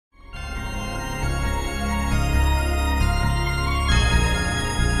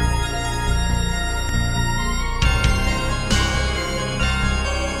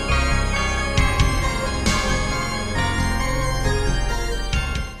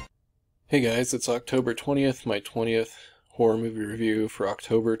Hey guys, it's October 20th, my 20th horror movie review for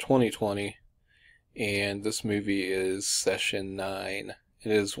October 2020, and this movie is Session 9. It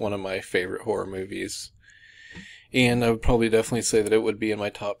is one of my favorite horror movies, and I would probably definitely say that it would be in my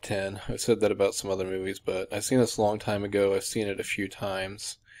top 10. I've said that about some other movies, but I've seen this a long time ago. I've seen it a few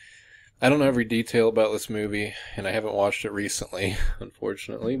times. I don't know every detail about this movie, and I haven't watched it recently,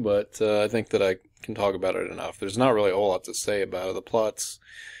 unfortunately, but I think that I can talk about it enough. There's not really a whole lot to say about it. The plot's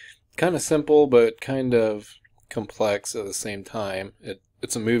kind of simple, but kind of complex at the same time.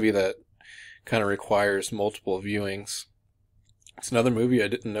 It's a movie that kind of requires multiple viewings. It's another movie I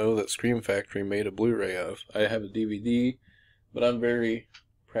didn't know that Scream Factory made a Blu-ray of. I have a DVD, but I'm very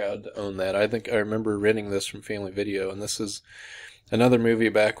proud to own that. I think I remember renting this from Family Video, and this is another movie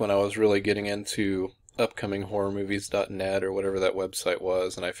back when I was really getting into upcominghorrormovies.net or whatever that website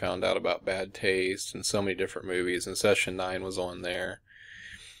was, and I found out about Bad Taste and so many different movies, and Session 9 was on there.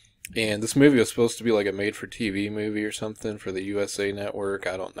 And this movie was supposed to be like a made-for-TV movie or something for the USA Network.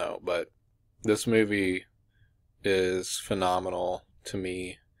 I don't know, but this movie is phenomenal to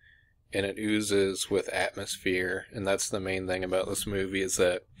me, and it oozes with atmosphere, and that's the main thing about this movie, is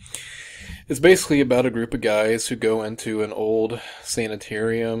that it's basically about a group of guys who go into an old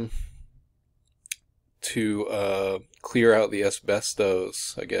sanitarium to clear out the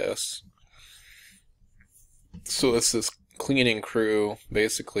asbestos, I guess. So it's this cleaning crew.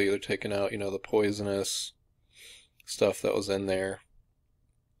 Basically, they're taking out, the poisonous stuff that was in there,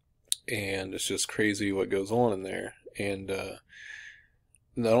 and it's just crazy what goes on in there. And I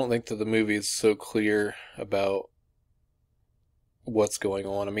don't think that the movie is so clear about what's going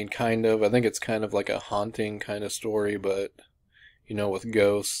on. I mean, kind of. I think it's kind of like a haunting kind of story, but with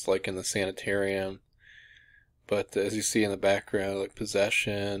ghosts, like in the sanitarium. But as you see in the background, like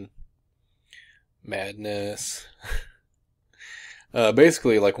possession, madness.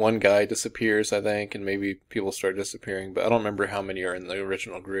 Basically, like one guy disappears, I think, and maybe people start disappearing, but I don't remember how many are in the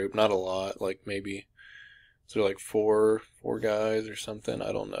original group. Not a lot, like maybe, is there like four guys or something?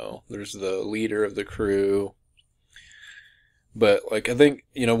 I don't know. There's the leader of the crew, but like I think,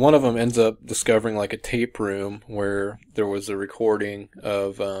 one of them ends up discovering like a tape room where there was a recording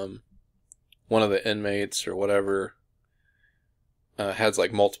of one of the inmates or whatever. Has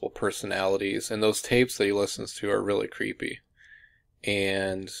like multiple personalities, and those tapes that he listens to are really creepy.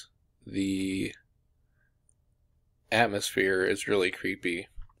 And the atmosphere is really creepy.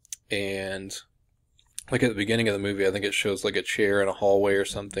 And like at the beginning of the movie, I think it shows like a chair in a hallway or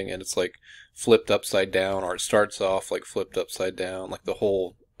something, and it's like flipped upside down, or it starts off like flipped upside down, like the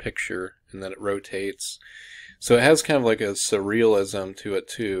whole picture, and then it rotates. So it has kind of like a surrealism to it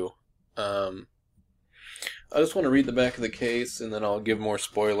too. I just want to read the back of the case, and then I'll give more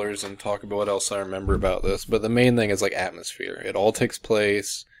spoilers and talk about what else I remember about this. But the main thing is like atmosphere. It all takes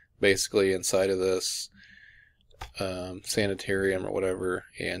place basically inside of this sanitarium or whatever,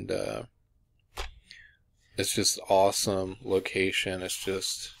 and it's just awesome location. It's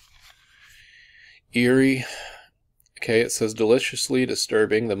just eerie. Okay, it says deliciously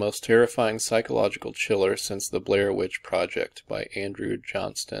disturbing, the most terrifying psychological chiller since the Blair Witch Project by Andrew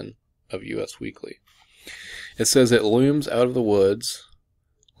Johnston of US Weekly. It says it looms out of the woods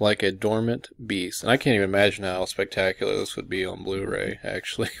like a dormant beast. And I can't even imagine how spectacular this would be on Blu-ray,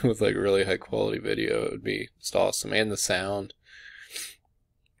 actually, with like really high quality video. It would be just awesome. And the sound.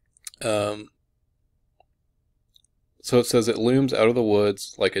 So it says it looms out of the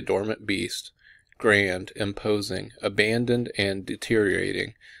woods like a dormant beast, grand, imposing, abandoned and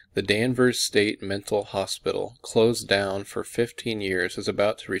deteriorating. The Danvers State Mental Hospital, closed down for 15 years, is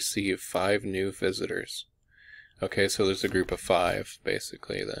about to receive 5 new visitors. Okay, so there's a group of 5,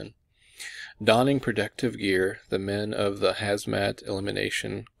 basically, then. Donning protective gear, the men of the Hazmat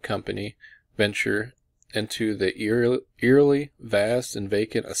Elimination Company venture into the eerily vast and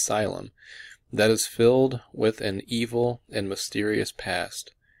vacant asylum that is filled with an evil and mysterious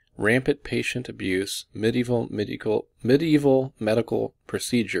past. Rampant patient abuse, medieval medical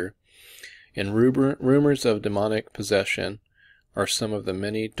procedure, and rumors of demonic possession are some of the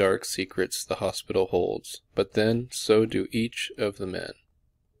many dark secrets the hospital holds. But then, so do each of the men.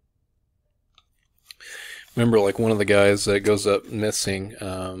 Remember, like, one of the guys that goes up missing,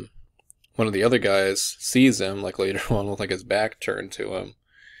 one of the other guys sees him, like, later on with, like, his back turned to him.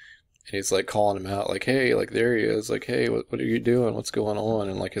 And he's, like, calling him out, like, hey, like, there he is. Like, hey, what are you doing? What's going on?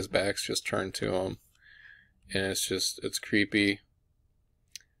 And, like, his back's just turned to him. And it's creepy.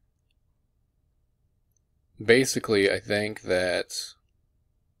 Basically, I think that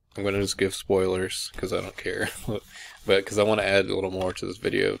I'm going to just give spoilers because I don't care. But because I want to add a little more to this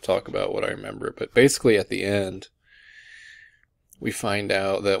video, talk about what I remember. But basically, at the end, we find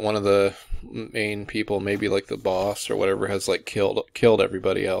out that one of the main people, maybe like the boss or whatever, has like killed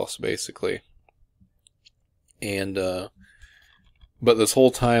everybody else basically. And but this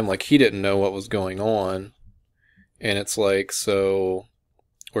whole time, like, he didn't know what was going on. And it's like, so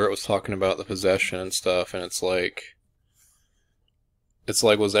where it was talking about the possession and stuff, and it's like,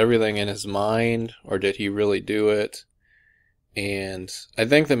 was everything in his mind, or did he really do it? And I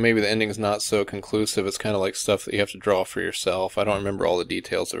think that maybe the ending's not so conclusive. It's kind of like stuff that you have to draw for yourself. I don't remember all the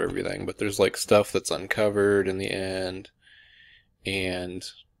details of everything, but there's like stuff that's uncovered in the end. And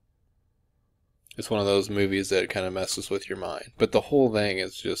it's one of those movies that kind of messes with your mind. But the whole thing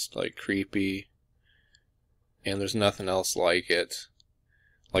is just like creepy, and there's nothing else like it.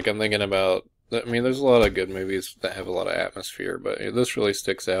 Like, I'm thinking about, I mean, there's a lot of good movies that have a lot of atmosphere, but this really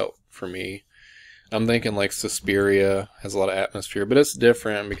sticks out for me. I'm thinking like Suspiria has a lot of atmosphere, but it's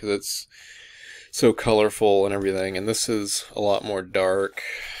different because it's so colorful and everything, and this is a lot more dark,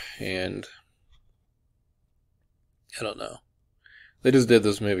 and I don't know. They just did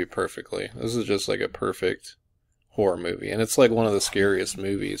this movie perfectly. This is just like a perfect horror movie, and it's like one of the scariest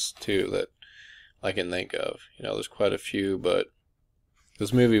movies too that I can think of. You know, there's quite a few, but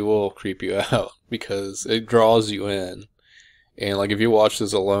this movie will creep you out because it draws you in. And like if you watch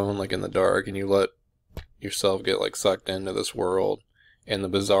this alone, like in the dark, and you let yourself get like sucked into this world and the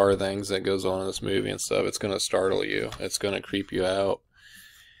bizarre things that goes on in this movie and stuff, it's going to startle you. It's going to creep you out.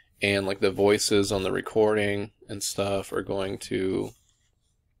 And like the voices on the recording and stuff are going to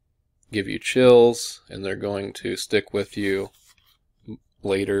give you chills, and they're going to stick with you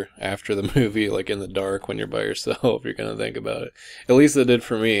later after the movie, like in the dark when you're by yourself. You're going to think about it. At least it did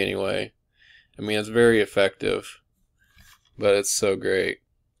for me anyway. I mean, it's very effective, but it's so great.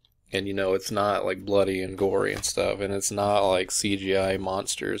 And you know, it's not like bloody and gory and stuff, and it's not like CGI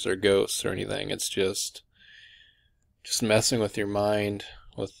monsters or ghosts or anything. It's just messing with your mind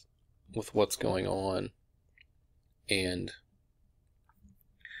with what's going on. And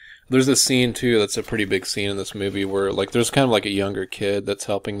there's a scene too that's a pretty big scene in this movie where like there's kind of like a younger kid that's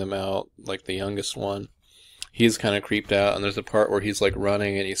helping them out, like the youngest one. He's kind of creeped out, and there's a part where he's like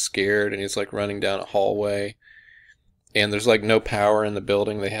running and he's scared, and he's like running down a hallway. And there's like no power in the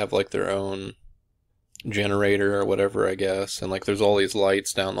building. They have like their own generator or whatever, I guess. And like there's all these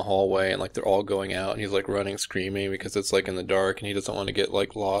lights down the hallway, and like they're all going out, and he's like running screaming because it's like in the dark, and he doesn't want to get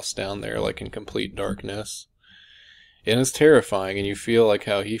like lost down there like in complete darkness. And it's terrifying, and you feel like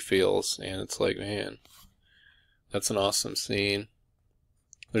how he feels, and it's like, man, that's an awesome scene.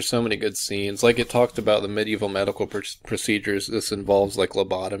 There's so many good scenes. Like it talked about the medieval medical procedures. This involves like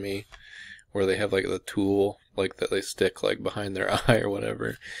lobotomy, where they have like the tool like that they stick like behind their eye or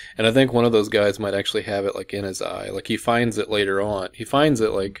whatever. And I think one of those guys might actually have it like in his eye. Like he finds it later on. He finds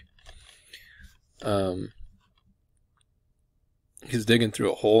it like he's digging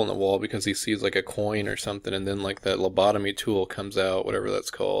through a hole in the wall because he sees like a coin or something, and then like that lobotomy tool comes out, whatever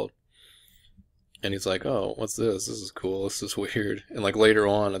that's called. And he's like, "Oh, what's this? This is cool. This is weird." And like later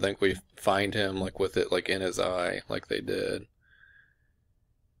on, I think we find him like with it like in his eye, like they did.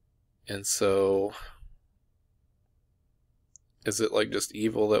 And so, is it like just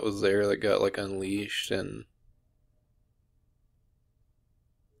evil that was there that got like unleashed, and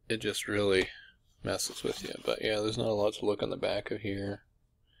it just really messes with you? But yeah, there's not a lot to look on the back of here.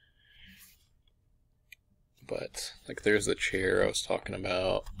 But like there's the chair I was talking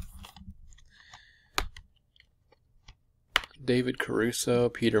about. David Caruso,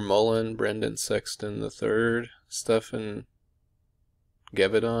 Peter Mullen, Brendan Sexton III, Stephen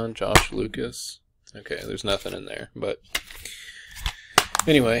Gevedon, Josh Lucas. Okay, there's nothing in there, but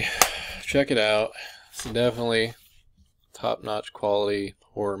anyway, check it out. It's definitely top-notch quality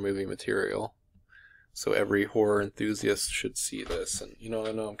horror movie material. So every horror enthusiast should see this. And you know,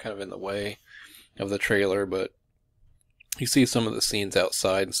 I know I'm kind of in the way of the trailer, but you see some of the scenes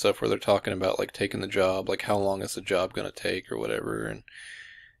outside and stuff where they're talking about like taking the job, like how long is the job going to take or whatever. And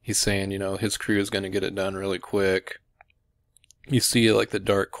he's saying, you know, his crew is going to get it done really quick. You see like the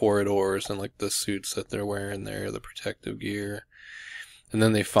dark corridors and like the suits that they're wearing there, the protective gear. And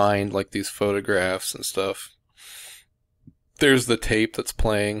then they find like these photographs and stuff. There's the tape that's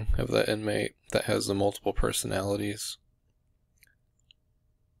playing of that inmate that has the multiple personalities.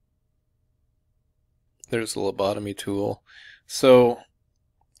 There's the lobotomy tool. So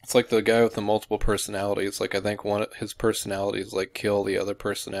it's like the guy with the multiple personalities. Like I think one of his personalities like kill the other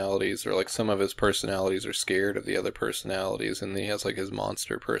personalities, or like some of his personalities are scared of the other personalities, and he has like his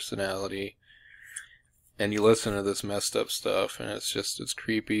monster personality. And you listen to this messed up stuff, and it's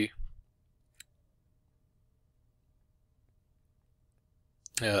creepy.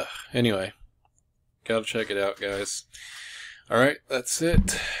 Anyway, gotta check it out, guys. Alright, that's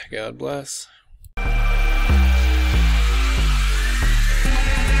it. God bless.